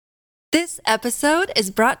This episode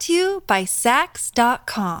is brought to you by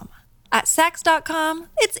Sax.com. At Sax.com,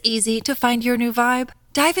 it's easy to find your new vibe.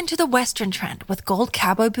 Dive into the Western trend with gold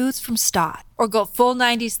cowboy boots from Stott, or go full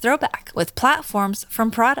 90s throwback with platforms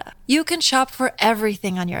from Prada. You can shop for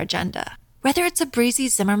everything on your agenda, whether it's a breezy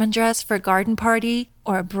Zimmermann dress for a garden party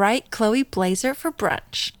or a bright Chloe blazer for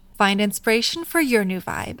brunch. Find inspiration for your new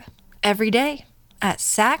vibe every day at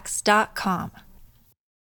Sax.com.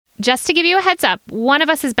 Just to give you a heads up, one of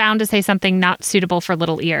us is bound to say something not suitable for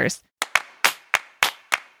little ears.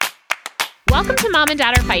 Welcome to Mom and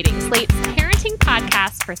Dad Are Fighting, Slate's parenting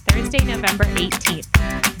podcast for Thursday, November 18th,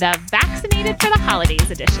 the Vaccinated for the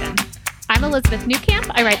Holidays edition. I'm Elizabeth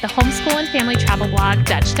Newcamp. I write the homeschool and family travel blog,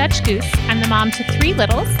 Dutch Goose. I'm the mom to three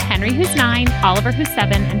littles, Henry, who's 9, Oliver, who's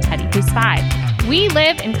 7, and Teddy, who's 5. We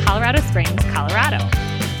live in Colorado Springs, Colorado.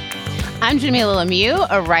 I'm Jamilah Lemieux,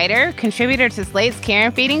 a writer, contributor to Slate's Care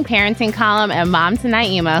and Feeding parenting column, and mom to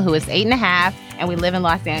Naima, who is 8.5, and we live in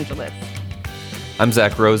Los Angeles. I'm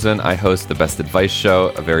Zach Rosen. I host The Best Advice Show,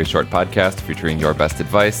 a very short podcast featuring your best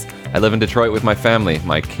advice. I live in Detroit with my family.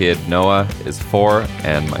 My kid, Noah, is 4,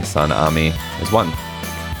 and my son, Ami, is 1.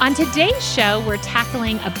 On today's show, we're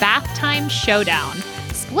tackling a bath time showdown.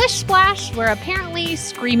 Splish Splash, we're apparently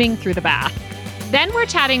screaming through the bath. Then we're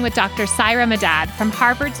chatting with Dr. Saira Madad from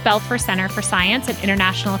Harvard's Belfer Center for Science and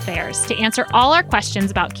International Affairs to answer all our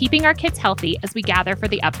questions about keeping our kids healthy as we gather for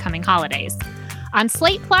the upcoming holidays. On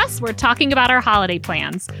Slate Plus, we're talking about our holiday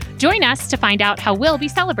plans. Join us to find out how we'll be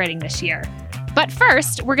celebrating this year. But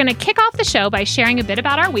first, we're going to kick off the show by sharing a bit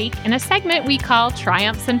about our week in a segment we call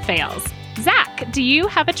Triumphs and Fails. Zach, do you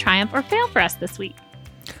have a triumph or fail for us this week?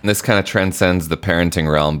 This kind of transcends the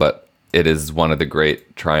parenting realm, but it is one of the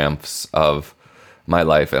great triumphs of my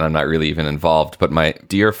life, and I'm not really even involved. But my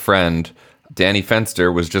dear friend, Danny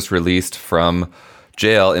Fenster, was just released from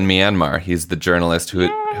jail in Myanmar. He's the journalist who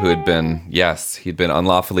had been, he'd been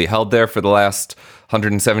unlawfully held there for the last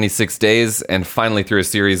 176 days, and finally through a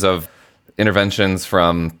series of interventions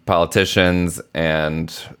from politicians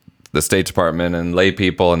and the State Department and lay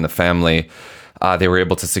people and the family, they were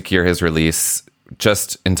able to secure his release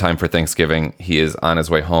just in time for Thanksgiving. He is on his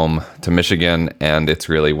way home to Michigan, and it's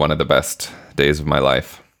really one of the best days of my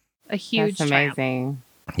life. A huge That's amazing.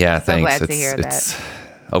 Yeah, So thanks. glad to hear it's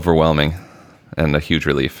overwhelming and a huge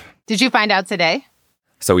relief. Did you find out today?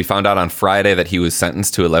 So we found out on Friday that he was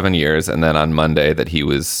sentenced to 11 years, and then on Monday that he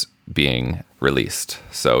was being released.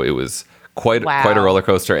 So it was quite a roller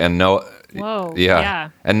coaster. And Noah, yeah.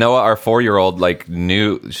 And Noah, our 4-year-old,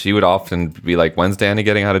 knew. She would often be like, "When's Danny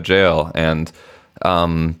getting out of jail?" And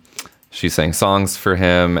she sang songs for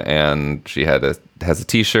him, and she has a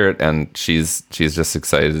T-shirt, and she's just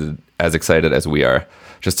excited as we are,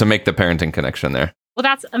 just to make the parenting connection there. Well,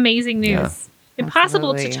 that's amazing news. Yeah.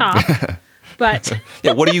 Impossible Absolutely. to top, but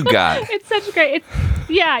Yeah, what do you got? it's such a great.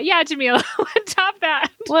 Jamilah, top that.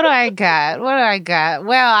 What do I got?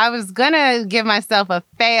 Well, I was going to give myself a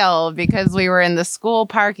fail because we were in the school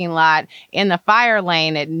parking lot in the fire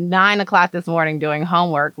lane at 9 o'clock this morning doing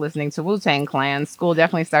homework, listening to Wu-Tang Clan. School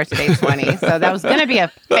definitely starts at 8:20. So that was going to be a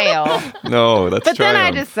fail. No, that's But then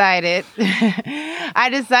I triumph.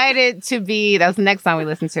 decided to be, that was the next song we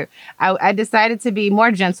listened to. I decided to be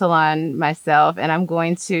more gentle on myself, and I'm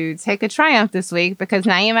going to take a triumph this week because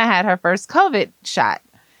Naima had her first COVID shot.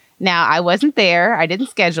 Now, I wasn't there. I didn't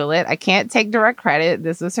schedule it. I can't take direct credit.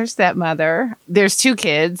 This was her stepmother. There's 2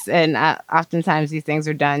 kids, and oftentimes these things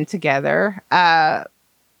are done together.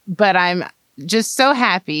 But I'm just so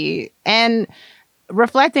happy. And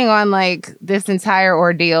reflecting on this entire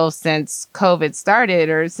ordeal since COVID started,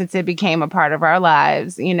 or since it became a part of our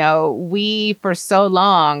lives, we for so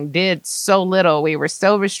long did so little. We were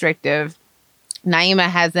so restrictive. Naima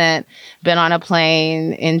hasn't been on a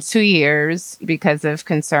plane in 2 years because of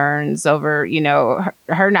concerns over,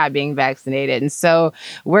 her not being vaccinated. And so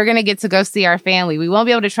we're going to get to go see our family. We won't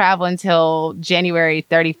be able to travel until January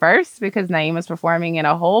 31st because Naima's performing in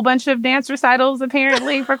a whole bunch of dance recitals,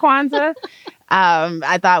 apparently, for Kwanzaa.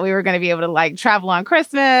 I thought we were going to be able to travel on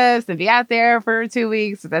Christmas and be out there for 2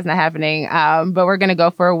 weeks, but that's not happening. But we're going to go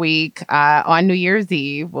for a week. On New Year's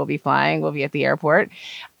Eve, we'll be flying. We'll be at the airport.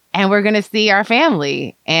 And we're going to see our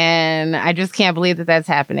family. And I just can't believe that that's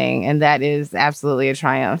happening. And that is absolutely a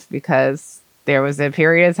triumph because there was a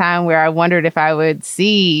period of time where I wondered if I would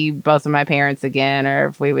see both of my parents again, or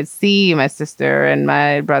if we would see my sister and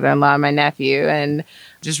my brother-in-law and my nephew. And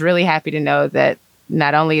just really happy to know that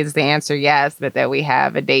not only is the answer yes, but that we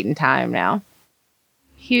have a date and time now.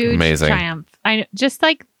 Huge Amazing. triumph. I just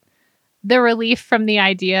the relief from the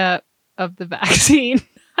idea of the vaccine.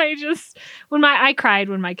 I cried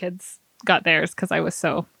when my kids got theirs because I was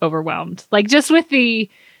so overwhelmed. Just with the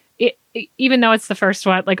even though it's the first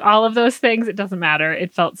one, like all of those things, it doesn't matter.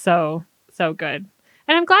 It felt so good.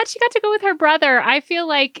 And I'm glad she got to go with her brother. I feel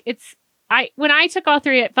like when I took all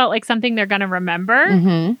three, it felt like something they're going to remember.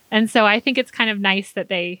 Mm-hmm. And so I think it's kind of nice that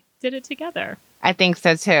they did it together. I think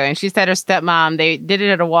so too. And she said her stepmom, they did it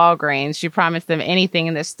at a Walgreens. She promised them anything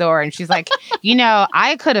in the store. And she's like,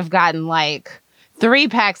 I could have gotten like 3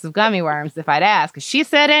 packs of gummy worms if I'd asked. She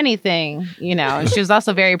said anything, And she was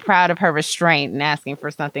also very proud of her restraint and asking for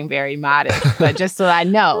something very modest. But just so I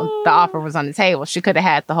know the offer was on the table, she could have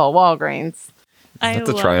had the whole Walgreens. That's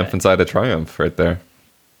a triumph inside a triumph right there.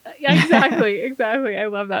 Yeah, exactly. I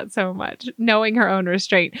love that so much. Knowing her own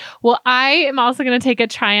restraint. Well, I am also going to take a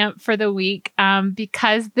triumph for the week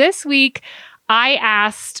because this week I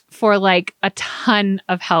asked for like a ton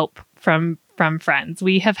of help from friends.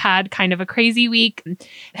 We have had kind of a crazy week.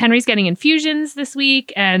 Henry's getting infusions this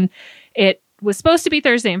week, and it was supposed to be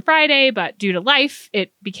Thursday and Friday, but due to life,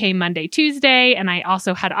 it became Monday, Tuesday. And I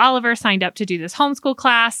also had Oliver signed up to do this homeschool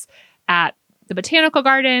class at the Botanical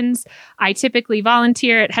Gardens. I typically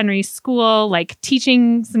volunteer at Henry's school, like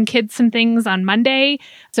teaching some kids some things on Monday.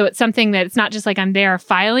 So it's something that it's not just like I'm there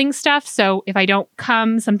filing stuff. So if I don't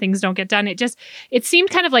come, some things don't get done. It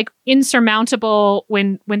seemed kind of like insurmountable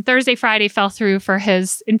when Thursday, Friday fell through for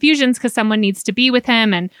his infusions because someone needs to be with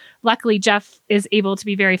him. And luckily, Jeff is able to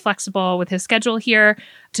be very flexible with his schedule here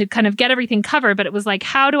to kind of get everything covered. But it was like,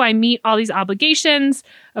 how do I meet all these obligations?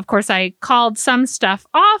 Of course, I called some stuff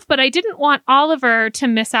off, but I didn't want Oliver to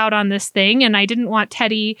miss out on this thing. And I didn't want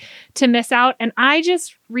Teddy to miss out. And I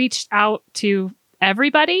just reached out to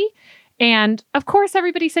everybody. And of course,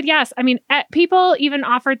 everybody said yes. I mean, people even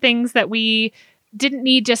offered things that we didn't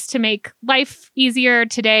need just to make life easier.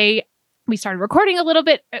 Today, we started recording a little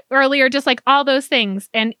bit earlier, just like all those things.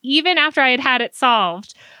 And even after I had it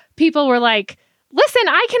solved, people were like, listen,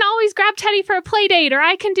 I can always grab Teddy for a play date, or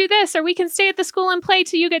I can do this, or we can stay at the school and play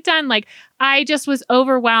till you get done. Like, I just was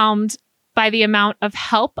overwhelmed by the amount of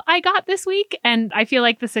help I got this week. And I feel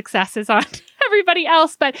like the success is on everybody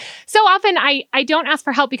else. But so often I don't ask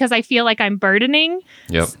for help because I feel like I'm burdening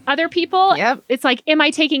other people. Yep. It's like, am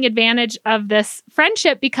I taking advantage of this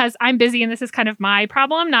friendship because I'm busy and this is kind of my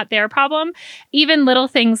problem, not their problem? Even little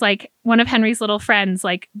things like one of Henry's little friends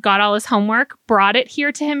like got all his homework, brought it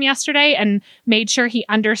here to him yesterday and made sure he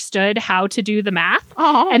understood how to do the math.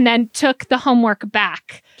 Aww. And then took the homework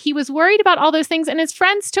back. He was worried about all those things and his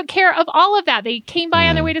friends took care of all of that. They came by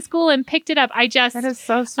on their way to school and picked it up. That is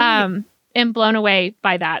so sweet. Am blown away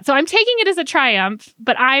by that. So I'm taking it as a triumph,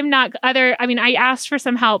 but I'm not I asked for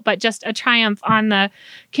some help, but just a triumph on the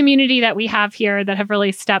community that we have here that have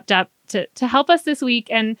really stepped up to help us this week.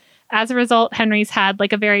 And as a result, Henry's had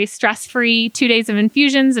like a very stress-free 2 days of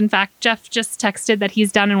infusions. In fact, Jeff just texted that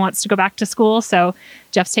he's done and wants to go back to school. So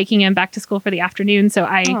Jeff's taking him back to school for the afternoon. So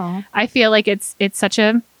I feel like it's such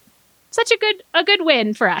a good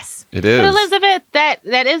win for us. It is. But Elizabeth,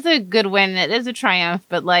 that is a good win. It is a triumph,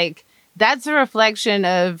 but like that's a reflection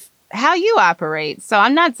of how you operate. So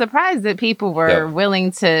I'm not surprised that people were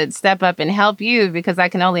willing to step up and help you, because I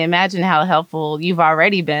can only imagine how helpful you've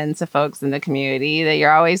already been to folks in the community, that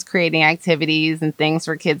you're always creating activities and things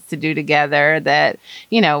for kids to do together, that,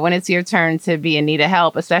 when it's your turn to be in need of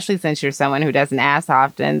help, especially since you're someone who doesn't ask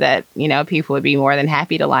often, that, people would be more than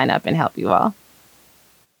happy to line up and help you all.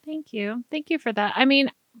 Thank you. Thank you for that. I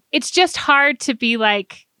mean, it's just hard to be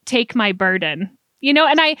like, take my burden. And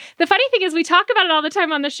the funny thing is we talk about it all the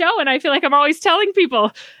time on the show, and I feel like I'm always telling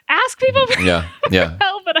people, ask people for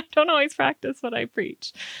help, but I don't always practice what I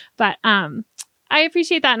preach. But I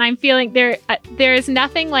appreciate that. And I'm feeling there is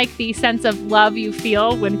nothing like the sense of love you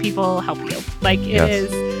feel when people help you. Like it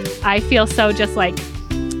is, I feel so just like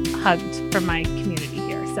hugged from my community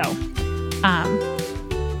here. So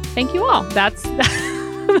thank you all. That's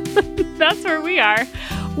where we are.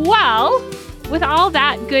 Well, with all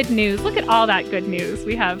that good news, look at all that good news.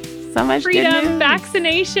 We have so much freedom, good news.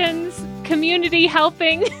 Vaccinations, community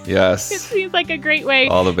helping. Yes. It seems like a great way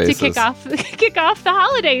all the bases. To kick off the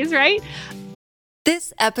holidays, right?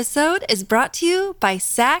 This episode is brought to you by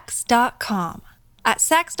Sax.com. At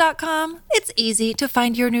Sax.com, it's easy to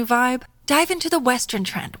find your new vibe. Dive into the Western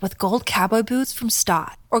trend with gold cowboy boots from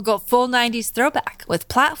Stott, or go full 90s throwback with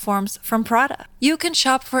platforms from Prada. You can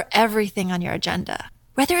shop for everything on your agenda,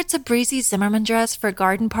 whether it's a breezy Zimmermann dress for a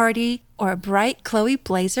garden party or a bright Chloe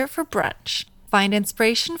blazer for brunch. Find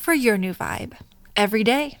inspiration for your new vibe every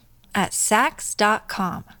day at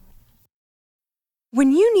Sax.com.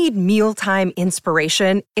 When you need mealtime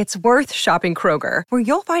inspiration, it's worth shopping Kroger, where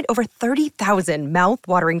you'll find over 30,000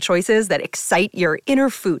 mouth-watering choices that excite your inner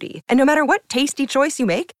foodie. And no matter what tasty choice you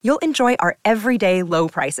make, you'll enjoy our everyday low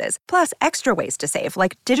prices, plus extra ways to save,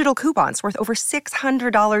 like digital coupons worth over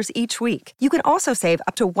 $600 each week. You can also save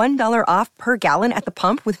up to $1 off per gallon at the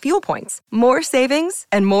pump with fuel points. More savings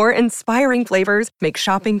and more inspiring flavors make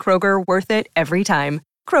shopping Kroger worth it every time.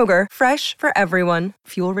 Kroger, fresh for everyone.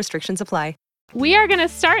 Fuel restrictions apply. We are going to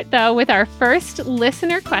start, though, with our first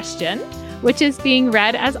listener question, which is being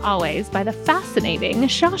read, as always, by the fascinating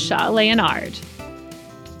Shasha Leonard.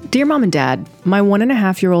 Dear Mom and Dad, my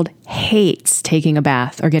 1.5-year-old hates taking a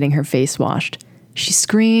bath or getting her face washed. She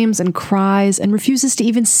screams and cries and refuses to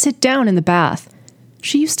even sit down in the bath.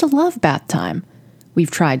 She used to love bath time. We've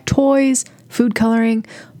tried toys, food coloring,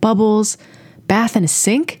 bubbles, bath in a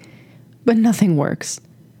sink, but nothing works.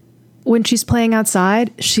 When she's playing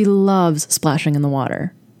outside, she loves splashing in the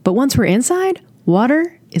water. But once we're inside,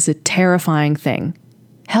 water is a terrifying thing.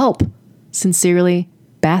 Help! Sincerely,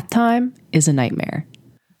 bath time is a nightmare.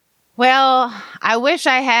 Well, I wish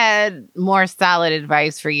I had more solid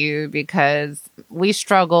advice for you because we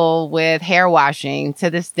struggle with hair washing to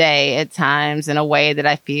this day at times in a way that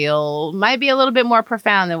I feel might be a little bit more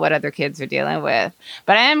profound than what other kids are dealing with.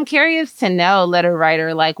 But I am curious to know, letter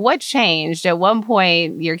writer, like what changed? At one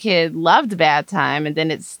point, your kid loved bath time and then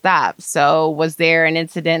it stopped. So was there an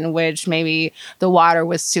incident in which maybe the water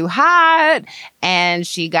was too hot and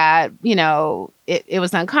she got, it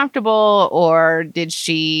was uncomfortable, or did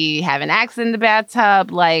she have an accident in the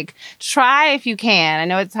bathtub? Like, try if you can. I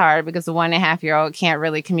know it's hard because the 1.5-year-old can't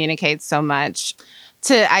really communicate so much,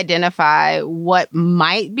 to identify what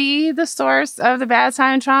might be the source of the bath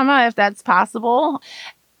time trauma, if that's possible.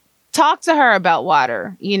 Talk to her about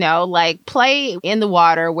water, like play in the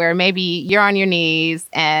water where maybe you're on your knees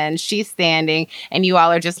and she's standing and you all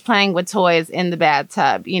are just playing with toys in the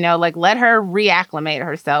bathtub, like let her reacclimate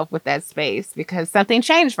herself with that space because something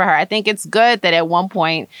changed for her. I think it's good that at one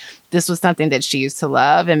point this was something that she used to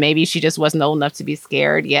love and maybe she just wasn't old enough to be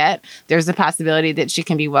scared yet. There's a possibility that she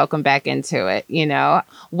can be welcomed back into it,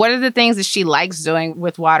 What are the things that she likes doing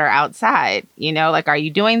with water outside? Like, are you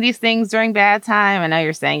doing these things during bath time? I know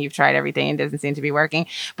you're saying you've tried everything and it doesn't seem to be working,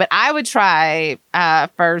 but I would try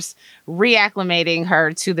first reacclimating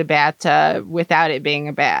her to the bathtub without it being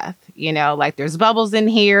a bath. Like there's bubbles in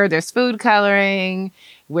here, there's food coloring.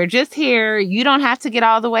 We're just here. You don't have to get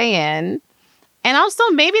all the way in. And also,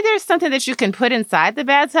 maybe there's something that you can put inside the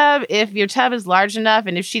bathtub if your tub is large enough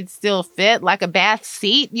and if she'd still fit, like a bath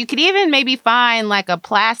seat. You could even maybe find like a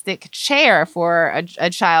plastic chair for a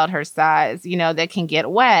child her size, that can get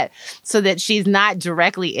wet so that she's not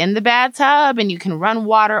directly in the bathtub and you can run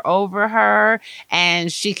water over her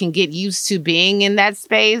and she can get used to being in that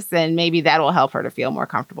space. And maybe that will help her to feel more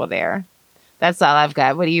comfortable there. That's all I've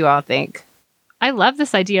got. What do you all think? I love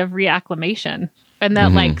this idea of reacclimation. And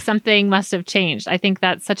that like something must have changed. I think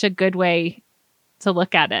that's such a good way to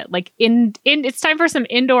look at it. Like it's time for some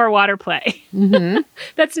indoor water play.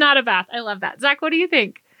 That's not a bath. I love that. Zach, what do you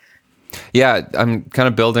think? Yeah, I'm kind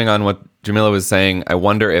of building on what Jamila was saying. I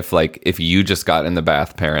wonder if you just got in the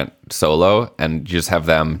bath parent solo and you just have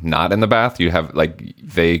them not in the bath, you have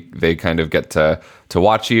they kind of get to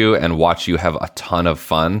watch you and watch you have a ton of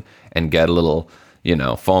fun and get a little,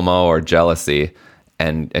 FOMO or jealousy.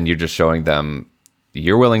 And you're just showing them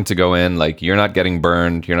you're willing to go in, like you're not getting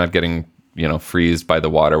burned, you're not getting, freezed by the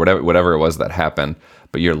water, whatever it was that happened,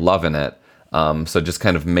 but you're loving it. So just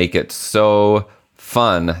kind of make it so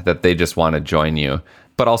fun that they just want to join you.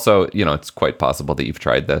 But also, it's quite possible that you've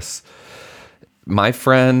tried this. My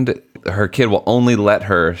friend, her kid will only let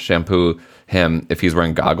her shampoo him if he's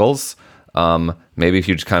wearing goggles. Maybe if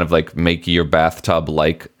you just kind of like make your bathtub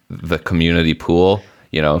like the community pool,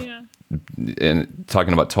 And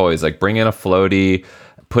talking about toys, like bring in a floaty,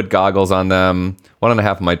 put goggles on them.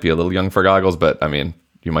 1.5 might be a little young for goggles, but I mean,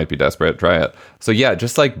 you might be desperate. Try it. So yeah,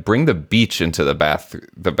 just like bring the beach into the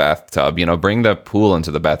bathtub. Bring the pool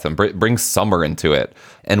into the bathtub. Bring summer into it.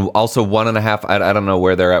 And also 1.5. I don't know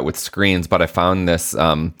where they're at with screens, but I found this.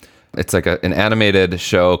 It's like an animated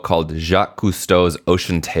show called Jacques Cousteau's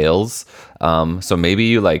Ocean Tales. So maybe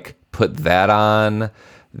you like put that on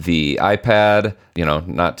the iPad,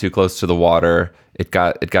 not too close to the water. It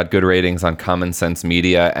got good ratings on Common Sense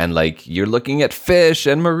Media, and like you're looking at fish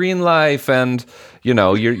and marine life, and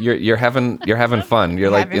you're having fun.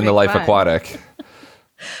 You're like in the Life Aquatic.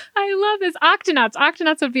 I love this. Octonauts.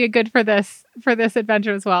 Octonauts would be a good for this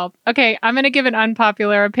adventure as well. Okay, I'm going to give an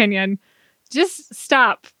unpopular opinion. Just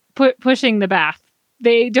stop pushing the bath.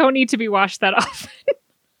 They don't need to be washed that often.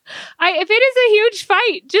 If it is a huge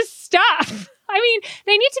fight, just stop. I mean,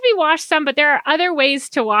 need to be washed some, but there are other ways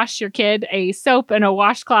to wash your kid, a soap and a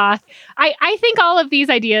washcloth. I think all of these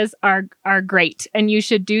ideas are great, and you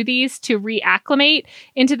should do these to reacclimate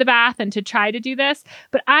into the bath and to try to do this.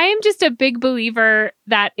 But I am just a big believer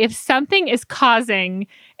that if something is causing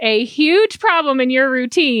a huge problem in your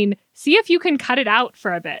routine, see if you can cut it out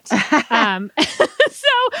for a bit. So,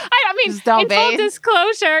 I mean, in full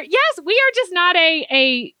disclosure, yes, we are just not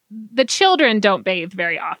the children don't bathe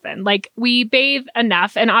very often. Like, we bathe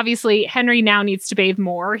enough. And obviously, Henry now needs to bathe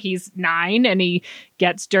more. He's 9 and he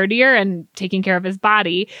gets dirtier and taking care of his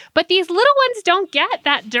body. But these little ones don't get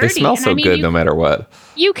that dirty. They smell so good no matter what.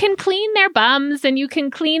 You can clean their bums and you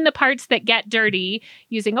can clean the parts that get dirty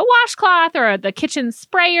using a washcloth or the kitchen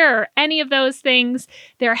sprayer or any of those things.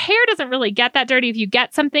 Their hair doesn't really get that dirty if you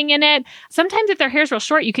get something in it. Sometimes if their hair's real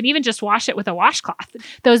short, you can even just wash it with a washcloth.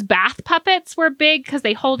 Those bath puppets were big because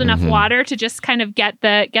they hold enough water to just kind of get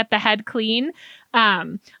the head clean.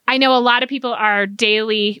 I know a lot of people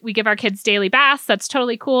we give our kids daily baths. That's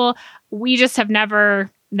totally cool. We just have never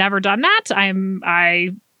done that. I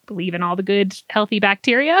believe in all the good, healthy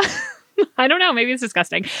bacteria. I don't know. Maybe it's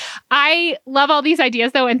disgusting. I love all these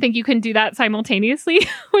ideas, though, and think you can do that simultaneously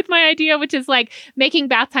with my idea, which is like making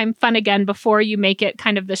bath time fun again before you make it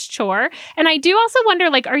kind of this chore. And I do also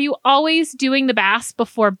wonder, like, are you always doing the baths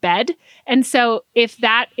before bed? And so if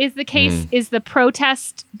that is the case, is the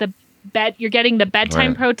protest, you're getting the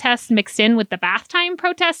bedtime protest mixed in with the bath time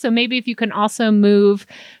protest. So maybe if you can also move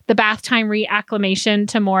the bath time reacclimation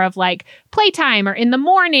to more of like playtime or in the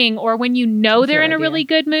morning or when you know they're in a really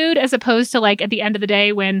good mood, as opposed to like at the end of the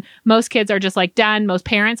day when most kids are just like done, most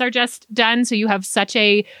parents are just done. So you have such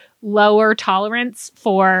a lower tolerance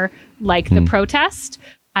for like the protest.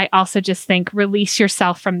 I also just think release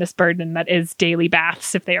yourself from this burden that is daily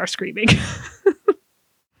baths if they are screaming.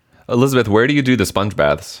 Elizabeth, where do you do the sponge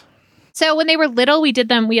baths? So when they were little, we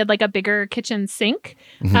had like a bigger kitchen sink.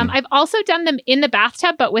 I've also done them in the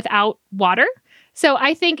bathtub, but without water. So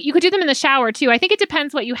I think you could do them in the shower too. I think it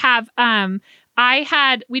depends what you have.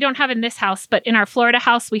 We don't have in this house, but in our Florida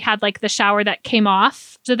house, we had like the shower that came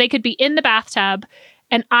off. So they could be in the bathtub.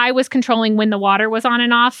 And I was controlling when the water was on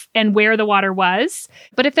and off and where the water was.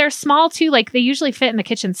 But if they're small too, like they usually fit in the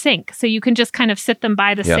kitchen sink. So you can just kind of sit them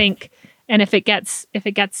by the sink. And if it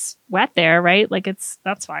gets wet there, right? Like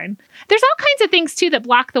that's fine. There's all kinds of things too that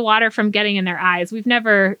block the water from getting in their eyes. We've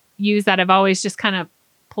never used that. I've always just kind of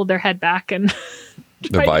pulled their head back and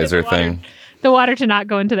the visor thing. The water to not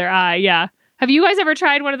go into their eye. Yeah. Have you guys ever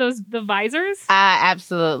tried one of the visors?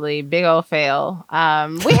 Absolutely. Big old fail.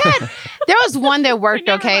 There was one that worked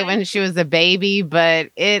okay when she was a baby,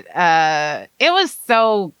 but it was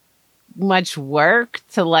so much work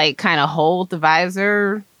to like kind of hold the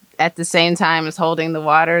visor at the same time as holding the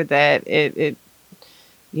water that it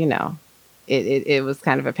was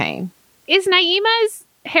kind of a pain. Is Naima's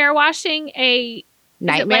hair washing a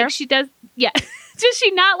nightmare? Like she does, yeah. Does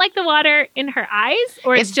she not like the water in her eyes,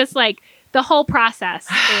 or it's just like the whole process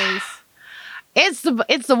is? It's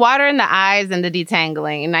the water in the eyes and the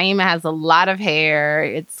detangling. Naima has a lot of hair.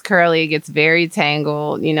 It's curly. It gets very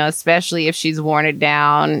tangled, especially if she's worn it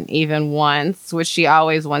down even once, which she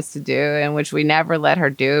always wants to do and which we never let her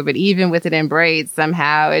do. But even with it in braids,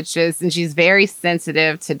 somehow and she's very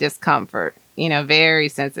sensitive to discomfort, very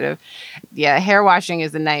sensitive. Yeah, hair washing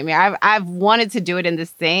is a nightmare. I've wanted to do it in the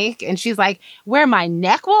sink. And she's like, where my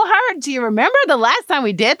neck will hurt? Do you remember the last time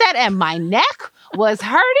we did that and my neck was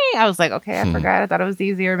hurting? I was like, okay, I forgot. I thought it was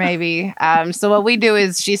easier maybe. So what we do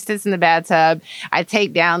is she sits in the bathtub. I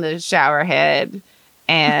take down the shower head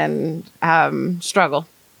and struggle.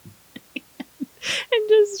 And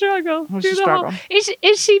just struggle. Struggle.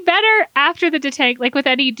 Is she better after the detangling, like with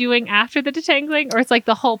Eddie doing after the detangling, or it's like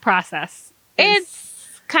the whole process? It's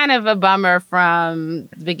kind of a bummer from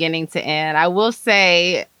beginning to end. I will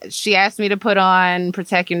say she asked me to put on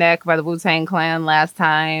Protect Your Neck by the Wu-Tang Clan last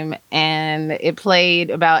time, and it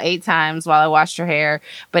played about 8 times while I washed her hair,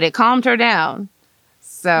 but it calmed her down.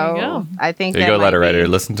 So I think there you go, letter writer.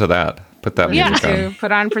 Listen to that. Put that music on.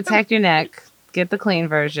 Put on Protect Your Neck. Get the clean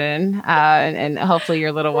version, and hopefully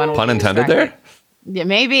your little one will pun intended there? Yeah,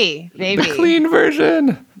 maybe. The clean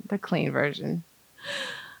version. The clean version.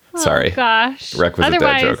 Sorry. Oh, gosh. Requisite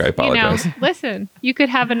dad joke. I apologize. Listen, you could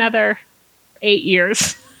have another 8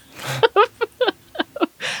 years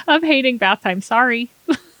of hating bath time. Sorry.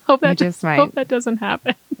 Hope that doesn't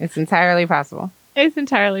happen. It's entirely possible. It's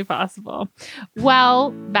entirely possible.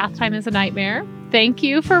 Well, bath time is a nightmare. Thank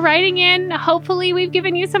you for writing in. Hopefully we've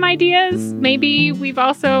given you some ideas. Maybe we've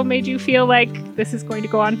also made you feel like this is going to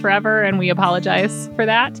go on forever, and we apologize for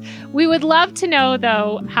that. We would love to know,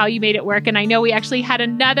 though, how you made it work. And I know we actually had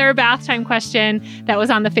another bath time question that was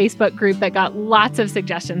on the Facebook group that got lots of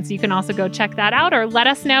suggestions. You can also go check that out, or let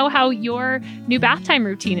us know how your new bath time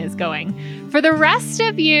routine is going. For the rest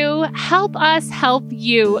of you, help us help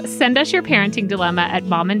you. Send us your parenting dilemma at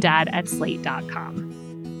momanddad@slate.com.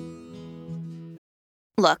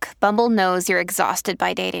 Look, Bumble knows you're exhausted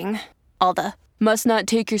by dating. All the must not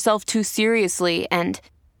take yourself too seriously and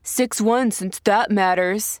 6'1" since that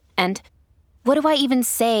matters. And what do I even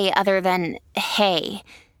say other than hey?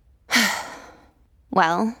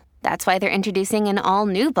 Well, that's why they're introducing an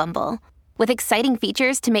all-new Bumble with exciting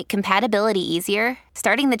features to make compatibility easier,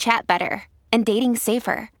 starting the chat better, and dating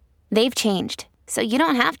safer. They've changed, so you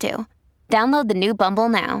don't have to. Download the new Bumble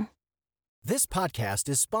now. This podcast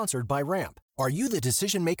is sponsored by Ramp. Are you the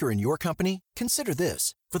decision maker in your company? Consider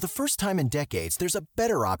this. For the first time in decades, there's a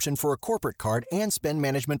better option for a corporate card and spend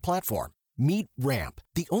management platform. Meet Ramp,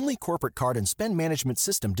 the only corporate card and spend management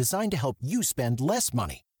system designed to help you spend less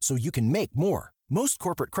money so you can make more. Most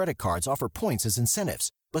corporate credit cards offer points as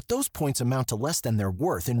incentives, but those points amount to less than their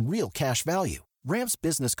worth in real cash value. Ramp's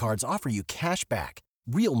business cards offer you cash back,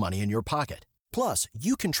 real money in your pocket. Plus,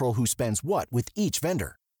 you control who spends what with each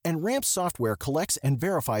vendor. And Ramp software collects and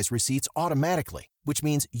verifies receipts automatically, which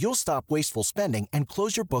means you'll stop wasteful spending and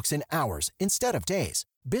close your books in hours instead of days.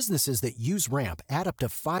 Businesses that use Ramp add up to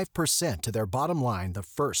 5% to their bottom line the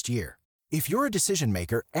first year. If you're a decision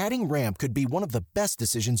maker, adding Ramp could be one of the best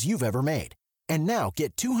decisions you've ever made. And now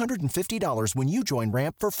get $250 when you join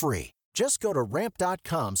Ramp for free. Just go to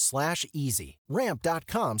ramp.com/easy.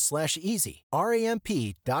 Ramp.com/easy.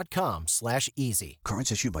 RAMP.com/easy.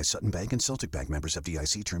 Cards issued by Sutton Bank and Celtic Bank, members of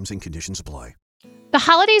FDIC. Terms and conditions apply. The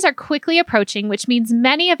holidays are quickly approaching, which means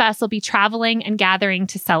many of us will be traveling and gathering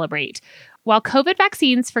to celebrate. While COVID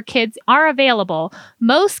vaccines for kids are available,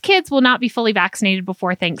 most kids will not be fully vaccinated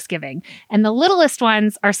before Thanksgiving, and the littlest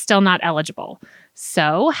ones are still not eligible.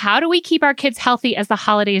 So, how do we keep our kids healthy as the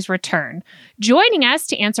holidays return? Joining us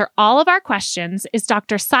to answer all of our questions is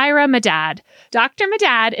Dr. Saira Madad. Dr.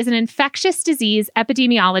 Madad is an infectious disease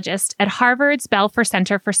epidemiologist at Harvard's Belfer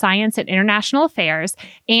Center for Science and International Affairs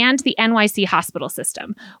and the NYC hospital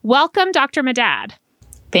system. Welcome, Dr. Madad.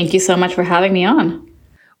 Thank you so much for having me on.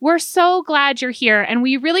 We're so glad you're here, and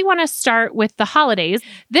we really want to start with the holidays.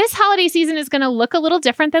 This holiday season is going to look a little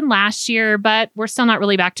different than last year, but we're still not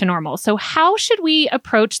really back to normal. So how should we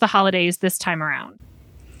approach the holidays this time around?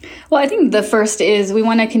 Well, I think the first is we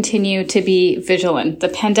want to continue to be vigilant. The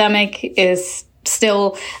pandemic is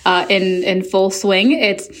still in full swing.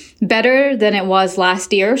 It's better than it was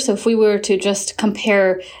last year. So if we were to just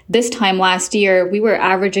compare this time last year, we were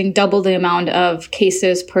averaging double the amount of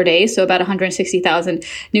cases per day. So about 160,000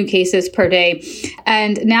 new cases per day.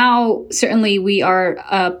 And now certainly we are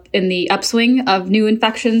up in the upswing of new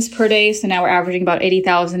infections per day. So now we're averaging about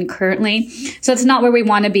 80,000 currently. So it's not where we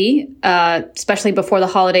want to be, especially before the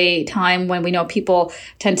holiday time when we know people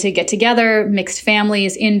tend to get together, mixed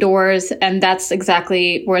families, indoors, and that's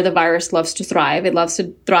exactly where the virus loves to thrive. It loves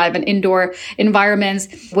to thrive in indoor environments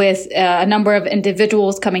with a number of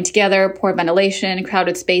individuals coming together, poor ventilation,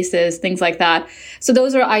 crowded spaces, things like that. So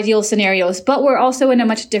those are ideal scenarios, but we're also in a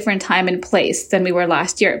much different time and place than we were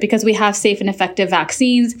last year because we have safe and effective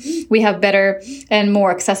vaccines. We have better and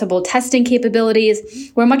more accessible testing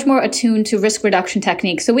capabilities. We're much more attuned to risk reduction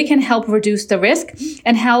techniques, so we can help reduce the risk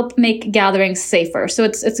and help make gatherings safer. So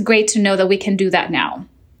it's great to know that we can do that now.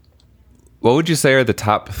 What would you say are the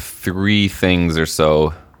top 3 things or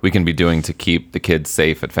so we can be doing to keep the kids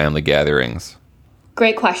safe at family gatherings?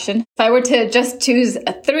 Great question. If I were to just choose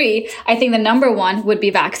 3, I think the number 1 would be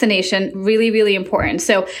vaccination. Really, really important.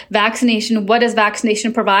 So vaccination, what does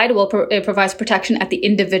vaccination provide? Well, it provides protection at the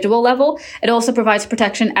individual level. It also provides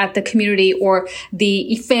protection at the community or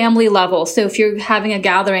the family level. So if you're having a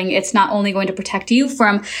gathering, it's not only going to protect you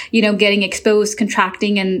from, getting exposed,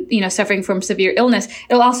 contracting and, suffering from severe illness.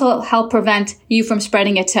 It'll also help prevent you from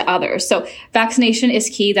spreading it to others. So vaccination is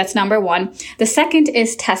key. That's number 1. The second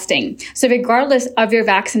is testing. So regardless of your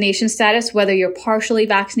vaccination status, whether you're partially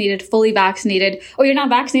vaccinated, fully vaccinated, or you're not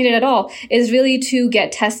vaccinated at all, is really to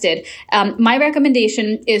get tested. My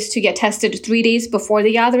recommendation is to get tested 3 days before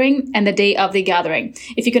the gathering and the day of the gathering.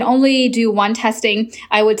 If you can only do 1 testing,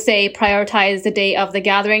 I would say prioritize the day of the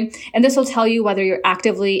gathering, and this will tell you whether you're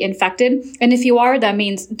actively infected. And if you are, that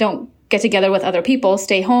means don't get together with other people,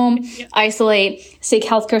 stay home, isolate, seek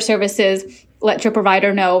healthcare services, let your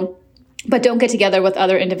provider know, but don't get together with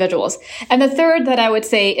other individuals. And the third that I would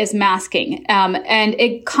say is masking. And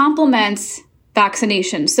it complements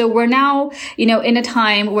vaccination. So we're now, in a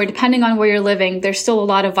time where, depending on where you're living, there's still a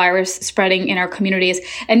lot of virus spreading in our communities.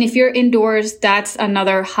 And if you're indoors, that's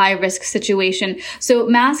another high risk situation. So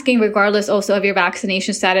masking, regardless also of your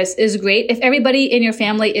vaccination status, is great. If everybody in your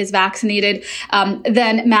family is vaccinated,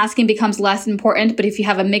 then masking becomes less important. But if you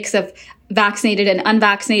have a mix of vaccinated and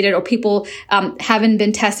unvaccinated, or people haven't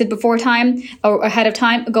been tested before time or ahead of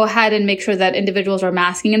time, go ahead and make sure that individuals are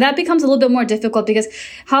masking. And that becomes a little bit more difficult because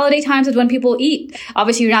holiday times is when people eat.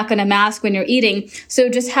 Obviously, you're not going to mask when you're eating. So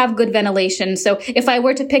just have good ventilation. So if I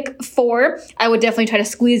were to pick 4, I would definitely try to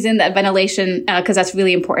squeeze in that ventilation because that's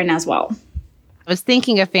really important as well. I was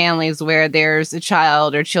thinking of families where there's a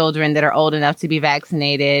child or children that are old enough to be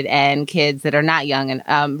vaccinated and kids that are not young,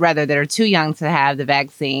 and rather that are too young to have the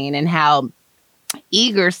vaccine, and how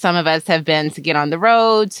eager some of us have been to get on the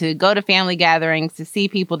road, to go to family gatherings, to see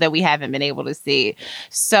people that we haven't been able to see.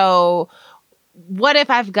 So what if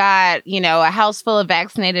I've got, a house full of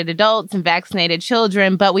vaccinated adults and vaccinated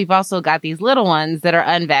children, but we've also got these little ones that are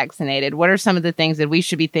unvaccinated? What are some of the things that we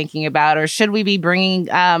should be thinking about? Or should we be bringing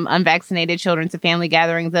unvaccinated children to family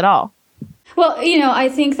gatherings at all? Well, I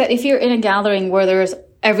think that if you're in a gathering where there's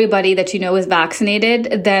everybody that is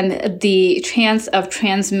vaccinated, then the chance of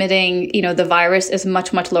transmitting, the virus is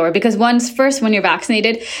much, much lower. Because when you're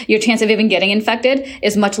vaccinated, your chance of even getting infected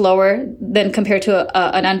is much lower than compared to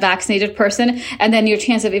an unvaccinated person. And then your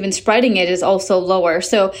chance of even spreading it is also lower.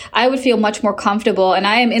 So I would feel much more comfortable. And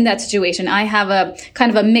I am in that situation. I have a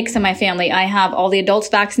kind of a mix in my family. I have all the adults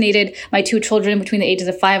vaccinated. My 2 children between the ages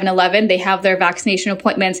of 5 and 11, they have their vaccination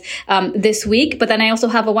appointments this week. But then I also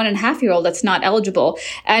have a 1.5-year-old that's not eligible.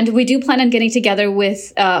 And we do plan on getting together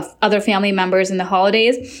with other family members in the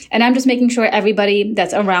holidays. And I'm just making sure everybody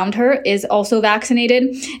that's around her is also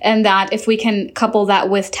vaccinated. And that if we can couple that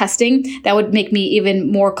with testing, that would make me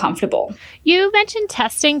even more comfortable. You mentioned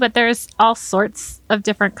testing, but there's all sorts of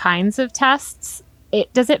different kinds of tests.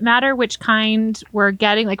 Does it matter which kind we're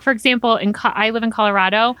getting? Like, for example, I live in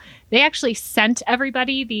Colorado. They actually sent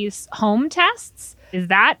everybody these home tests. Is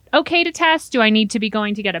that okay to test? Do I need to be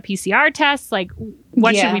going to get a PCR test? Like,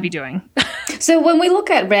 what should we be doing? So when we look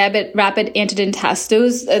at rapid antigen tests,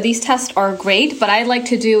 these tests are great, but I like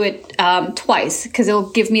to do it twice because it'll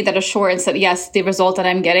give me that assurance that, yes, the result that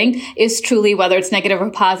I'm getting is truly whether it's negative or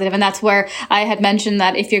positive. And that's where I had mentioned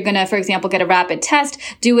that if you're going to, for example, get a rapid test,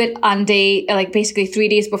 do it on basically 3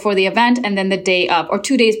 days before the event and then the day of, or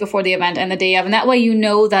 2 days before the event and the day of. And that way you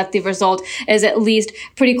know that the result is at least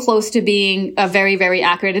pretty close to being very, very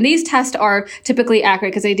accurate. And these tests are typically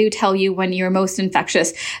accurate because they do tell you when you're most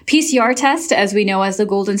infectious. PCR test, as we know as the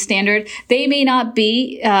golden standard, they may not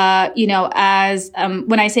be, as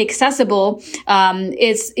when I say accessible,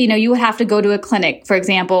 it's, you would have to go to a clinic, for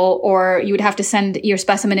example, or you would have to send your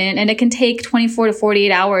specimen in, and it can take 24 to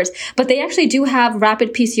 48 hours. But they actually do have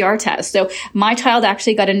rapid PCR tests. So my child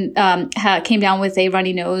actually came down with a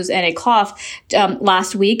runny nose and a cough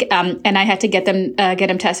last week, and I had to get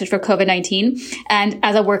him tested for COVID-19. And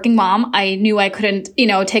as a working mom, I knew I couldn't,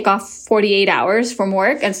 take off 48 hours from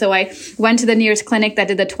work. And so I went to the nearest clinic that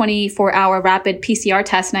did the 24-hour rapid PCR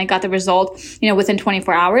test, and I got the result, within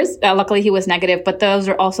 24 hours. Luckily, he was negative, but those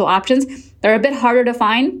are also options. They're a bit harder to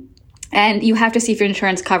find. And you have to see if your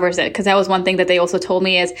insurance covers it, because that was one thing that they also told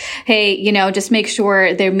me is, hey, just make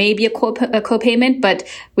sure there may be a copayment, but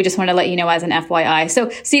we just want to let you know as an FYI. So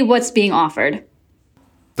see what's being offered.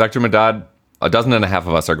 Dr. Medad, 12.5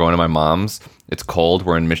 of us are going to my mom's. It's cold.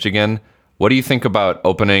 We're in Michigan. What do you think about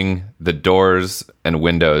opening the doors and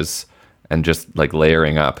windows and just like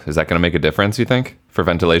layering up? Is that going to make a difference, you think, for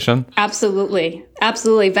ventilation? Absolutely.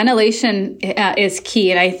 Absolutely. Ventilation is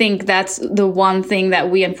key. And I think that's the one thing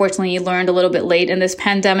that we unfortunately learned a little bit late in this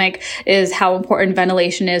pandemic is how important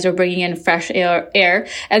ventilation is, or bringing in fresh air.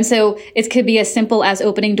 And so it could be as simple as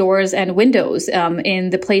opening doors and windows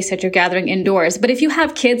in the place that you're gathering indoors. But if you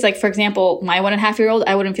have kids, like, for example, my 1.5-year-old,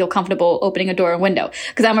 I wouldn't feel comfortable opening a door and window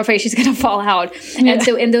because I'm afraid she's going to fall out. Yeah. And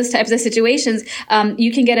so in those types of situations,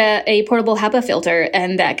 you can get a portable HEPA filter,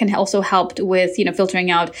 and that can also help with,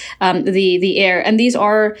 filtering out the air. And these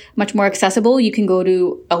are much more accessible. You can go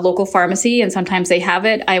to a local pharmacy and sometimes they have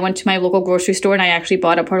it. I went to my local grocery store and I actually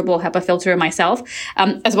bought a portable HEPA filter myself,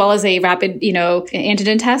 as well as a rapid,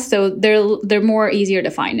 antigen test. So they're more easier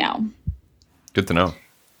to find now. Good to know.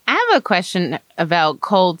 I have a question about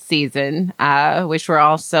cold season, which we're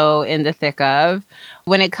also in the thick of.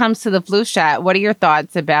 When it comes to the flu shot, what are your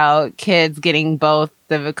thoughts about kids getting both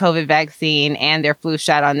the COVID vaccine and their flu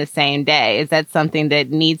shot on the same day? Is that something that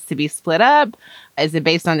needs to be split up? Is it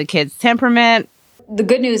based on the kid's temperament? the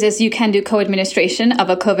good news is you can do co-administration of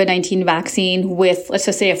a COVID-19 vaccine with, let's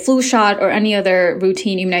just say, a flu shot or any other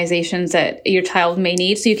routine immunizations that your child may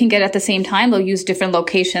need. So you can get it at the same time. They'll use different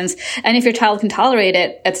locations. And if your child can tolerate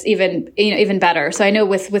it, it's even better. So I know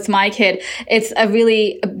with my kid, it's a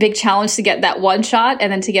really big challenge to get that one shot,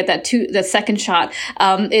 and then to get the second shot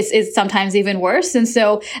is sometimes even worse. And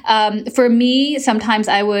so for me, sometimes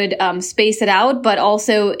I would space it out, but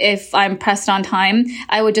also if I'm pressed on time,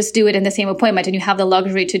 I would just do it in the same appointment, and you have the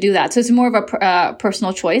luxury to do that. So it's more of a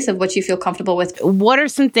personal choice of what you feel comfortable with. What are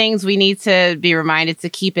some things we need to be reminded to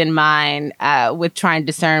keep in mind with trying to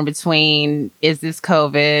discern between, is this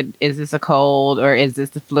COVID, is this a cold, or is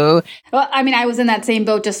this the flu? Well, I mean, I was in that same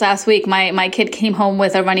boat just last week. My kid came home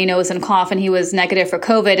with a runny nose and cough, and he was negative for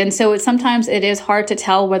COVID. And so sometimes it is hard to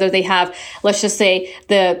tell whether they have, let's just say,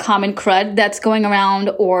 the common crud that's going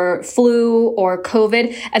around, or flu, or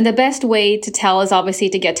COVID. And the best way to tell is obviously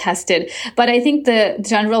to get tested. But I think the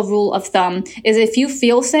general rule of thumb is if you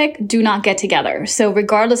feel sick, do not get together. So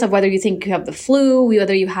regardless of whether you think you have the flu,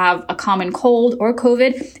 whether you have a common cold or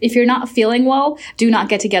COVID, if you're not feeling well, do not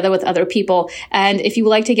get together with other people. And if you would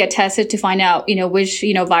like to get tested to find out, which,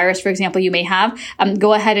 virus, for example, you may have,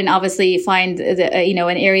 go ahead and obviously find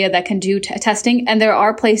an area that can do testing. And there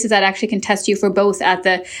are places that actually can test you for both at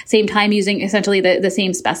the same time using essentially the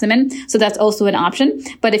same specimen. So that's also an option.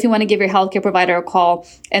 But if you want to give your healthcare provider a call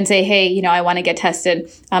and say, hey, I want to get tested,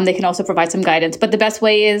 they can also provide some guidance. But the best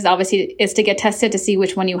way is obviously to get tested to see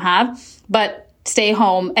which one you have, but stay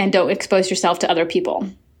home and don't expose yourself to other people.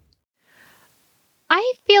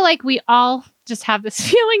 I feel like we all just have this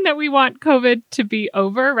feeling that we want COVID to be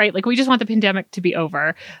over, right? Like we just want the pandemic to be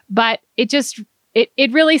over, but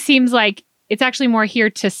it really seems like it's actually more here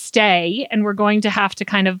to stay, and we're going to have to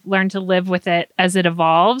kind of learn to live with it as it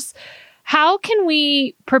evolves. How can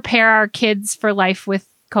we prepare our kids for life with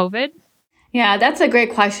COVID? Yeah, that's a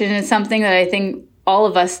great question. It's something that I think all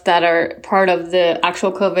of us that are part of the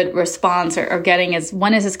actual COVID response are getting is,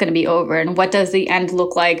 when is this going to be over, and what does the end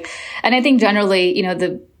look like? And I think generally,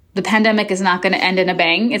 the pandemic is not going to end in a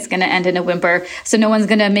bang. It's going to end in a whimper. So no one's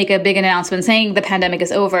going to make a big announcement saying the pandemic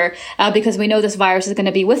is over, because we know this virus is going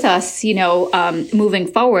to be with us, moving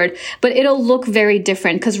forward. But it'll look very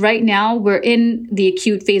different, because right now we're in the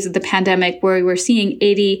acute phase of the pandemic where we're seeing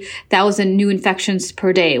 80,000 new infections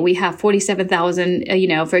per day. We have 47,000,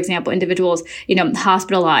 for example, individuals,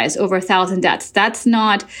 hospitalized, over 1,000 deaths. That's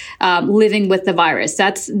not living with the virus.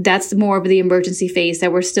 That's more of the emergency phase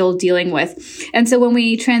that we're still dealing with. And so when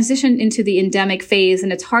we transition into the endemic phase,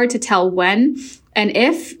 and it's hard to tell when and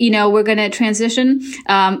if, we're going to transition,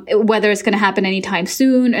 whether it's going to happen anytime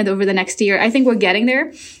soon and over the next year. I think we're getting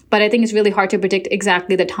there, but I think it's really hard to predict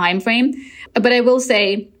exactly the time frame. But I will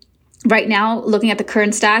say, right now, looking at the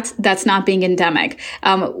current stats, that's not being endemic.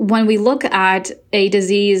 When we look at a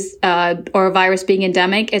disease or a virus being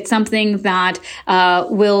endemic, it's something that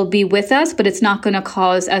will be with us, but it's not going to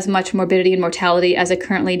cause as much morbidity and mortality as it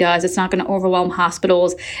currently does. It's not going to overwhelm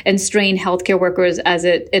hospitals and strain healthcare workers as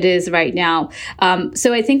it is right now.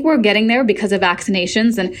 So I think we're getting there because of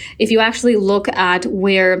vaccinations. And if you actually look at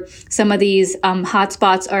where some of these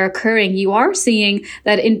hotspots are occurring, you are seeing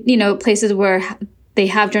that in places where they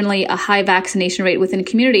have generally a high vaccination rate within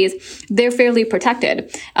communities, they're fairly protected.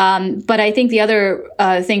 But I think the other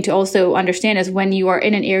thing to also understand is when you are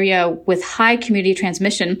in an area with high community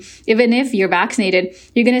transmission, even if you're vaccinated,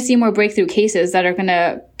 you're going to see more breakthrough cases that are going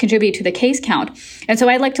to contribute to the case count. And so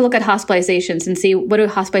I'd like to look at hospitalizations and see what do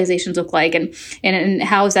hospitalizations look like, and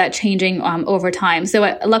how is that changing over time.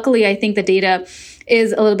 So luckily, I think the data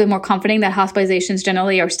is a little bit more comforting that hospitalizations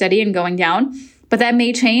generally are steady and going down. But that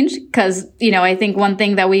may change because, I think one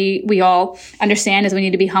thing that we all understand is we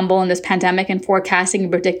need to be humble in this pandemic, and forecasting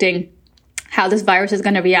and predicting how this virus is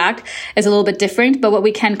going to react is a little bit different. But what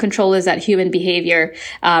we can control is that human behavior.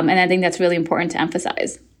 And I think that's really important to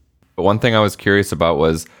emphasize. One thing I was curious about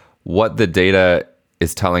was what the data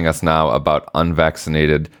is telling us now about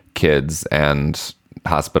unvaccinated kids and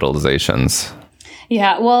hospitalizations.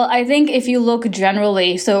 Yeah, well, I think if you look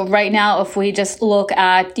generally, so right now, if we just look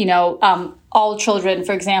at, all children,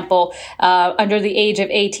 for example, under the age of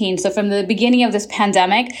 18. So from the beginning of this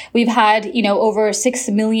pandemic, we've had, over 6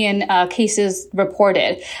 million cases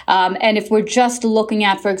reported. And if we're just looking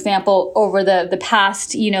at, for example, over the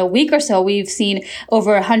past, week or so, we've seen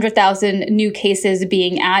over 100,000 new cases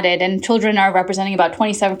being added. And children are representing about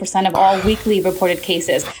 27% of all weekly reported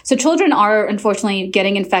cases. So children are unfortunately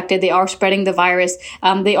getting infected. They are spreading the virus.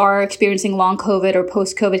 They are experiencing long COVID or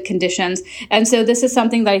post-COVID conditions. And so this is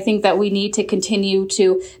something that I think that we need to continue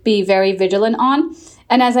to be very vigilant on.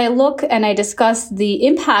 And as I look and I discuss the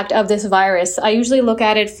impact of this virus, I usually look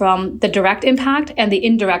at it from the direct impact and the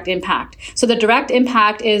indirect impact. So the direct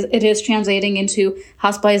impact is it is translating into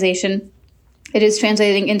hospitalization. It is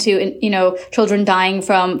translating into, children dying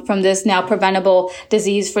from this now preventable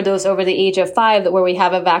disease for those over the age of 5 where we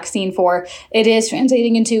have a vaccine for. It is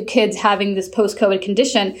translating into kids having this post-COVID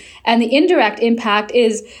condition. And the indirect impact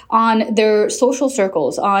is on their social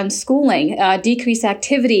circles, on schooling, decreased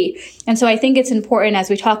activity. And so I think it's important as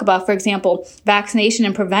we talk about, for example, vaccination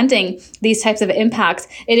and preventing these types of impacts.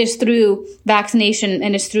 It is through vaccination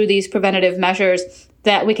and it's through these preventative measures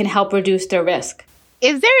that we can help reduce their risk.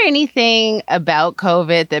 Is there anything about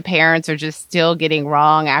COVID that parents are just still getting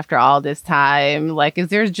wrong after all this time? Like, is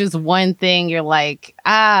there just one thing you're like,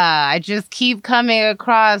 I just keep coming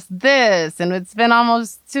across this and it's been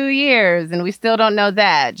almost 2 years and we still don't know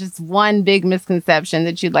that? Just one big misconception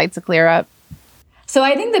that you'd like to clear up? So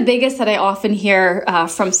I think the biggest that I often hear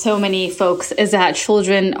from so many folks is that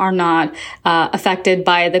children are not affected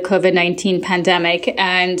by the COVID-19 pandemic.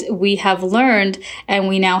 And we have learned, and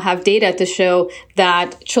we now have data to show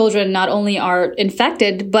that children not only are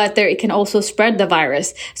infected, but they can also spread the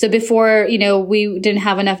virus. So before, we didn't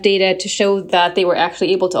have enough data to show that they were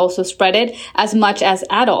actually able to also spread it as much as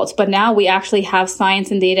adults. But now we actually have science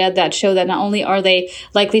and data that show that not only are they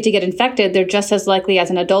likely to get infected, they're just as likely as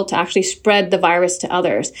an adult to actually spread the virus to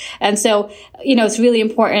others. And so, it's really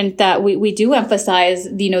important that we do emphasize,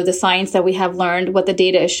 the science that we have learned, what the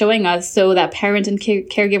data is showing us, so that parents and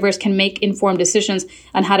caregivers can make informed decisions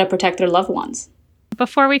on how to protect their loved ones.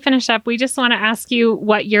 Before we finish up, we just want to ask you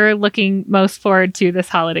what you're looking most forward to this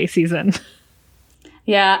holiday season.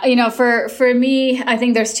 Yeah, for me, I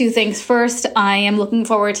think there's two things. First, I am looking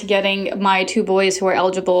forward to getting my 2 boys who are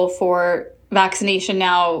eligible for vaccination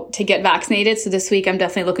now to get vaccinated. So this week, I'm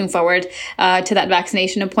definitely looking forward to that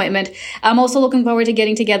vaccination appointment. I'm also looking forward to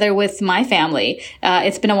getting together with my family.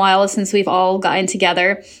 It's been a while since we've all gotten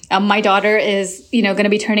together. My daughter is, going to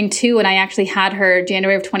be turning 2, and I actually had her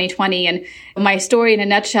January of 2020. And my story in a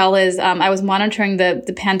nutshell is I was monitoring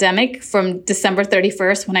the pandemic from December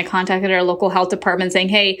 31st when I contacted our local health department saying,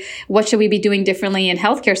 hey, what should we be doing differently in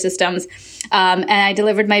healthcare systems? And I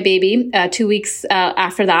delivered my baby 2 weeks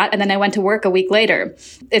after that. And then I went to work a week later.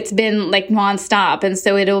 It's been like nonstop. And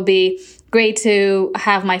so it'll be great to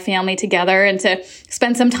have my family together and to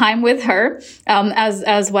spend some time with her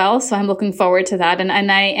as well. So I'm looking forward to that.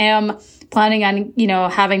 And I am planning on,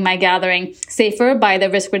 having my gathering safer by the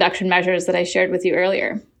risk reduction measures that I shared with you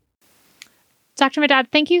earlier. Dr. Medad,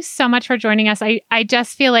 thank you so much for joining us. I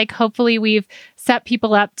just feel like hopefully we've set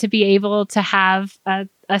people up to be able to have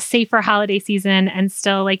a safer holiday season and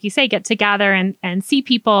still, like you say, get together and see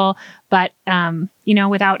people, but,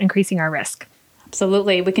 without increasing our risk.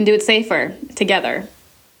 Absolutely. We can do it safer together.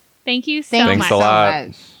 Thank you so much. Thanks a lot.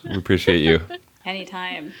 We appreciate you.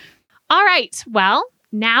 Anytime. All right. Well,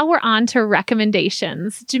 now we're on to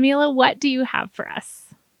recommendations. Jamila, what do you have for us?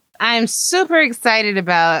 I'm super excited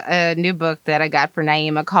about a new book that I got for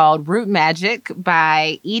Naima called Root Magic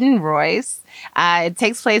by Eden Royce. It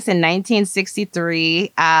takes place in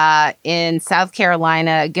 1963 in South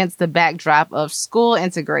Carolina against the backdrop of school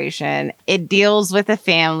integration. It deals with a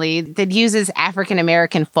family that uses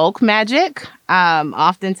African-American folk magic,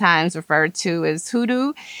 oftentimes referred to as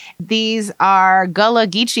hoodoo. These are Gullah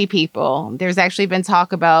Geechee people. There's actually been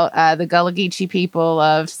talk about the Gullah Geechee people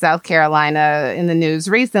of South Carolina in the news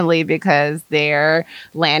recently because their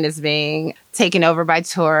land is being taken over by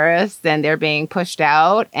tourists and they're being pushed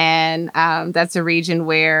out. And that's a region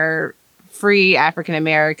where free African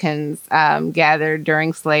Americans gathered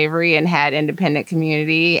during slavery and had independent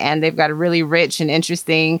community. And they've got a really rich and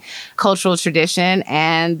interesting cultural tradition.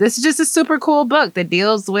 And this is just a super cool book that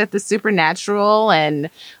deals with the supernatural and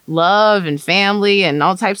love and family and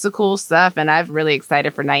all types of cool stuff. And I'm really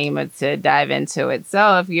excited for Naima to dive into it.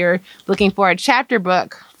 So if you're looking for a chapter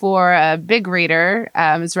book for a big reader,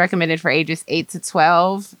 it's recommended for ages 8 to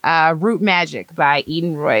 12. Root Magic by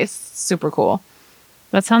Eden Royce. Super cool.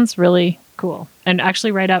 That sounds really cool. And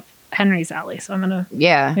actually right up Henry's alley. So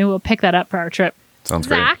maybe we'll pick that up for our trip. Sounds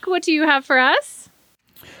great. Zach, what do you have for us?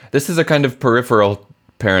 This is a kind of peripheral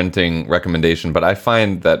parenting recommendation, but I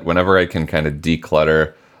find that whenever I can kind of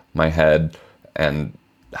declutter my head and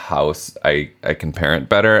house, I can parent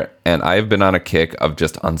better. And I've been on a kick of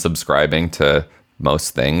just unsubscribing to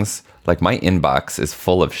most things. Like my inbox is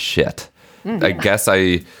full of shit. Mm-hmm. I guess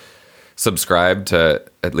I subscribe to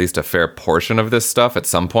at least a fair portion of this stuff at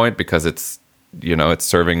some point because it's, it's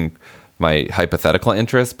serving my hypothetical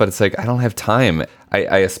interest, but it's like, I don't have time.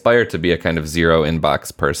 I aspire to be a kind of zero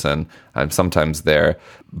inbox person. I'm sometimes there,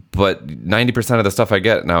 but 90% of the stuff I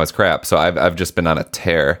get now is crap. So I've just been on a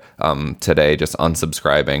tear today, just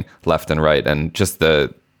unsubscribing left and right. And just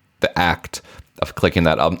the act of clicking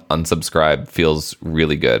that unsubscribe feels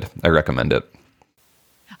really good. I recommend it.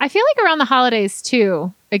 I feel like around the holidays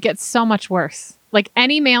too, it gets so much worse. Like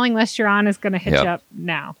any mailing list you're on is going to hit you up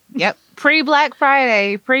now. Yep. Pre-Black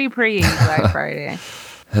Friday. Pre-Black Friday.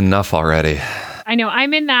 Enough already. I know.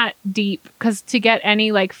 I'm in that deep because to get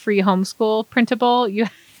any like free homeschool printable, you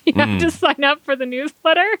have to sign up for the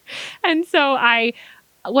newsletter. And so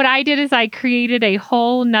what I did is I created a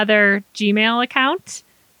whole nother Gmail account,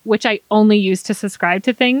 which I only use to subscribe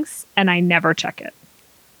to things, and I never check it.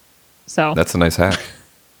 So that's a nice hack.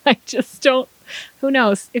 I just don't. Who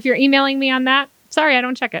knows? If you're emailing me on that, sorry, I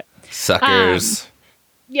don't check it. Suckers.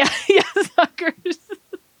 Yeah, suckers.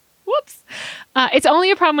 Whoops. It's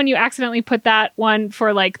only a problem when you accidentally put that one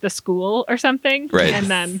for like the school or something. Right. And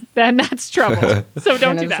then that's trouble. So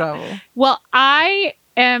don't do that. Trouble. Well,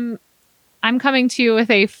 I'm coming to you with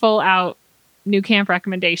a full out new camp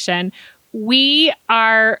recommendation. We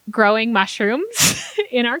are growing mushrooms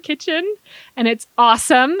in our kitchen, and it's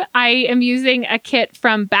awesome. I am using a kit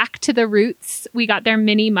from Back to the Roots. We got their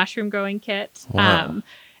mini mushroom growing kit. Wow.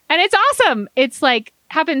 And it's awesome. It's like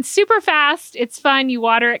happens super fast. It's fun. You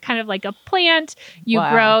water it kind of like a plant. You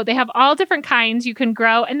grow. They have all different kinds you can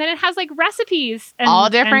grow. And then it has like recipes. And, all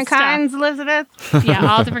different and kinds, Elizabeth?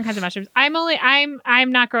 Yeah, all different kinds of mushrooms. I'm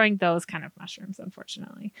not growing those kind of mushrooms,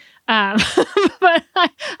 unfortunately. But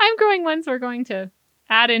I'm growing ones we're going to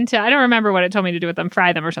add into, I don't remember what it told me to do with them,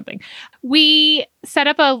 fry them or something. We set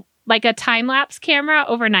up a time-lapse camera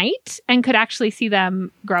overnight and could actually see them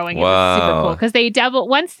growing. Wow. It was super cool because they double,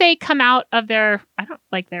 once they come out of their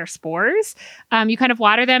spores, you kind of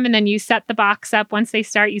water them and then you set the box up. Once they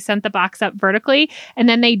start, you set the box up vertically and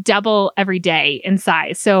then they double every day in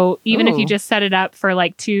size. So even if you just set it up for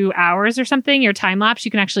like 2 hours or something, your time-lapse,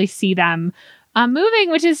 you can actually see them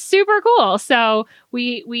moving, which is super cool. So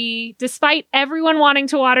we, despite everyone wanting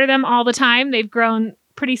to water them all the time, they've grown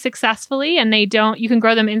pretty successfully, and you can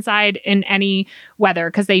grow them inside in any weather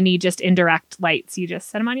because they need just indirect lights. You just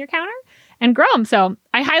set them on your counter and grow them. So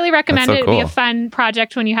I highly recommend it. It'd be a fun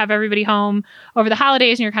project when you have everybody home over the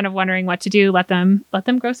holidays and you're kind of wondering what to do. Let them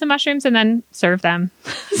grow some mushrooms and then serve them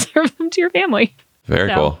to your family.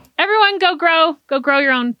 Very cool. Everyone go grow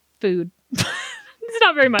your own food. It's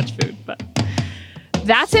not very much food, but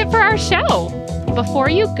that's it for our show. Before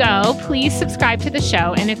you go, please subscribe to the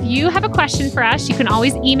show. And if you have a question for us, you can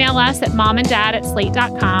always email us at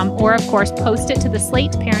momanddad@slate.com or, of course, post it to the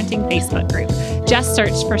Slate Parenting Facebook group. Just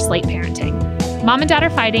search for Slate Parenting. Mom and Dad Are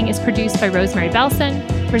Fighting is produced by Rosemary Belson.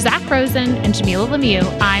 For Zach Rosen and Jamila Lemieux,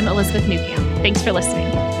 I'm Elizabeth Newcamp. Thanks for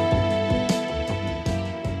listening.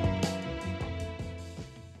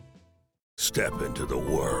 Step into the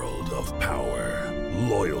world of power,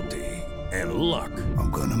 loyalty, and luck. I'm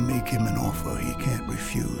gonna make him an offer he can't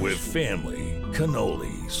refuse. With family,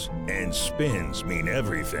 cannolis, and spins mean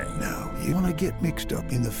everything. Now, you wanna get mixed up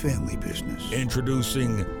in the family business.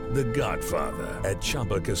 Introducing The Godfather at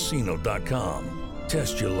ChumbaCasino.com.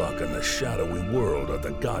 Test your luck in the shadowy world of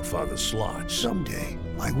The Godfather slot. Someday,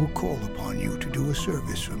 I will call upon you to do a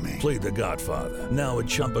service for me. Play The Godfather, now at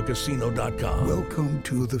ChumbaCasino.com. Welcome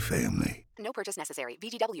to the family. No purchase necessary.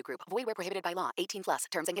 VGW Group. Void where prohibited by law. 18+.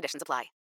 Terms and conditions apply.